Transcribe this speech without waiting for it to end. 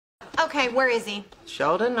Okay, where is he?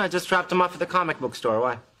 Sheldon, I just dropped him off at the comic book store.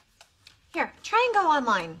 Why? Here, try and go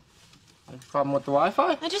online. No problem with the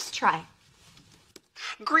Wi-Fi? Now just try.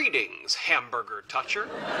 Greetings, hamburger toucher.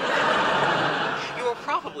 You are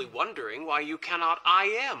probably wondering why you cannot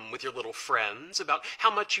IM with your little friends about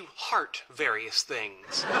how much you heart various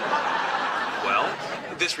things. Well,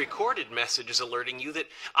 this recorded message is alerting you that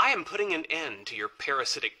I am putting an end to your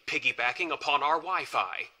parasitic piggybacking upon our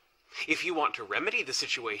Wi-Fi. If you want to remedy the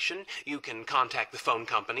situation, you can contact the phone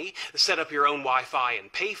company, set up your own Wi-Fi and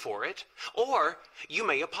pay for it, or you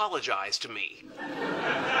may apologize to me.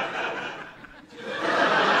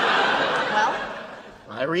 Well?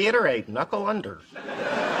 I reiterate, knuckle under.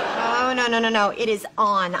 Oh, no. It is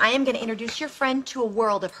on. I am going to introduce your friend to a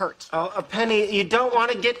world of hurt. Oh, Penny, you don't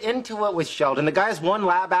want to get into it with Sheldon. The guy's one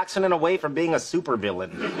lab accident away from being a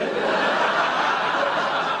supervillain.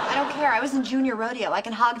 I don't care. I was in junior rodeo. I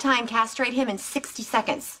can hog tie and castrate him in 60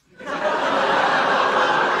 seconds.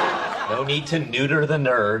 No need to neuter the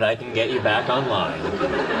nerd. I can get you back online.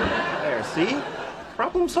 There, see?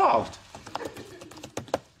 Problem solved.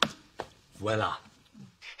 Voila.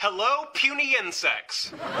 Hello, puny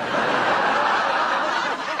insects.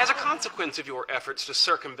 As a consequence of your efforts to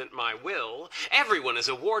circumvent my will, everyone is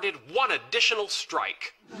awarded one additional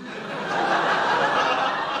strike.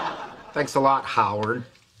 Thanks a lot, Howard.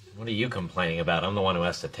 What are you complaining about? I'm the one who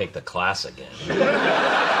has to take the class again.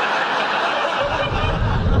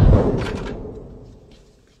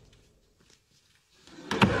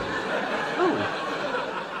 Oh.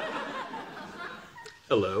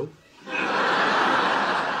 Hello.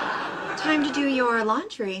 Time to do your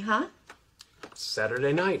laundry, huh?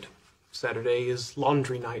 Saturday night. Saturday is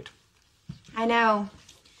laundry night. I know.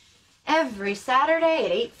 Every Saturday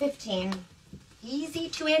at 8:15. Easy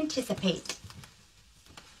to anticipate.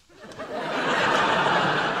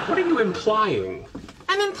 What are you implying?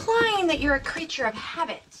 I'm implying that you're a creature of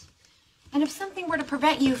habit. And if something were to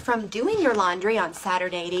prevent you from doing your laundry on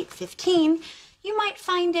Saturday at 8:15, you might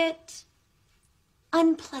find it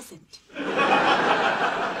unpleasant.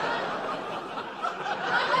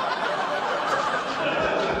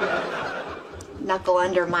 Knuckle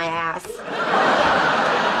under my ass.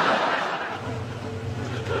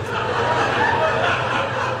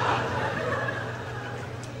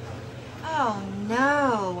 Oh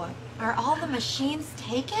no. Are all the machines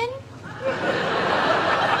taken?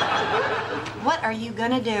 What are you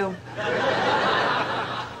gonna do?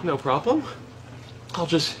 No problem. I'll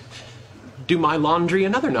just do my laundry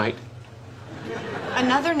another night.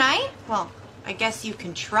 Another night? Well, I guess you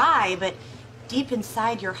can try, but deep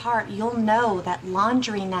inside your heart, you'll know that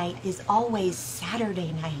laundry night is always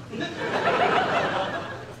Saturday night.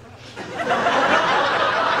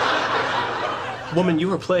 Woman,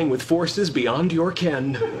 you are playing with forces beyond your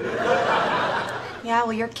ken. Yeah,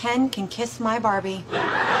 well, your Ken can kiss my Barbie.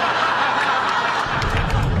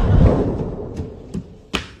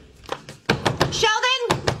 Sheldon!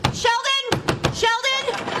 Sheldon! Sheldon!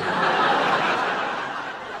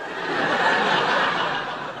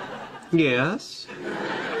 Yes?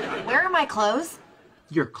 Where are my clothes?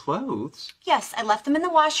 Your clothes? Yes, I left them in the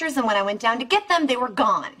washers, and when I went down to get them, they were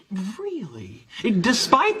gone. Really?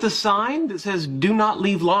 Despite the sign that says, "Do not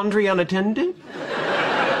leave laundry unattended"?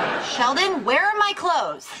 Sheldon, where are my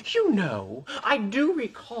clothes? You know, I do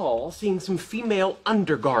recall seeing some female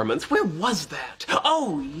undergarments. Where was that?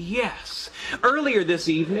 Oh, yes. Earlier this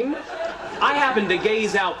evening, I happened to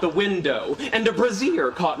gaze out the window, and a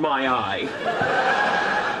brassiere caught my eye.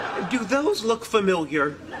 Do those look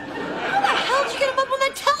familiar? How the hell did you get them up on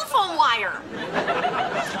that telephone wire?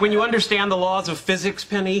 When you understand the laws of physics,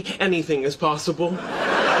 Penny, anything is possible.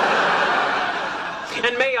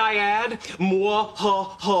 And may I add,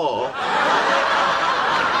 moi-ha-ha.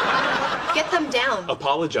 Get them down.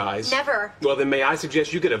 Apologize. Never. Well, then may I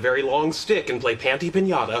suggest you get a very long stick and play Panty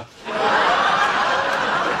Pinata.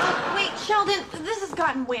 Wait, Sheldon, this has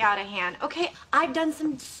gotten way out of hand. Okay, I've done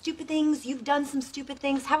some stupid things, you've done some stupid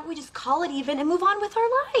things. How about we just call it even and move on with our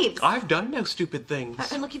lives? I've done no stupid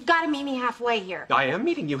things. And look, you've got to meet me halfway here. I am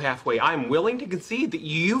meeting you halfway. I am willing to concede that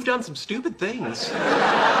you've done some stupid things.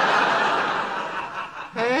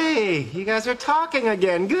 Hey, you guys are talking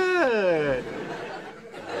again. Good.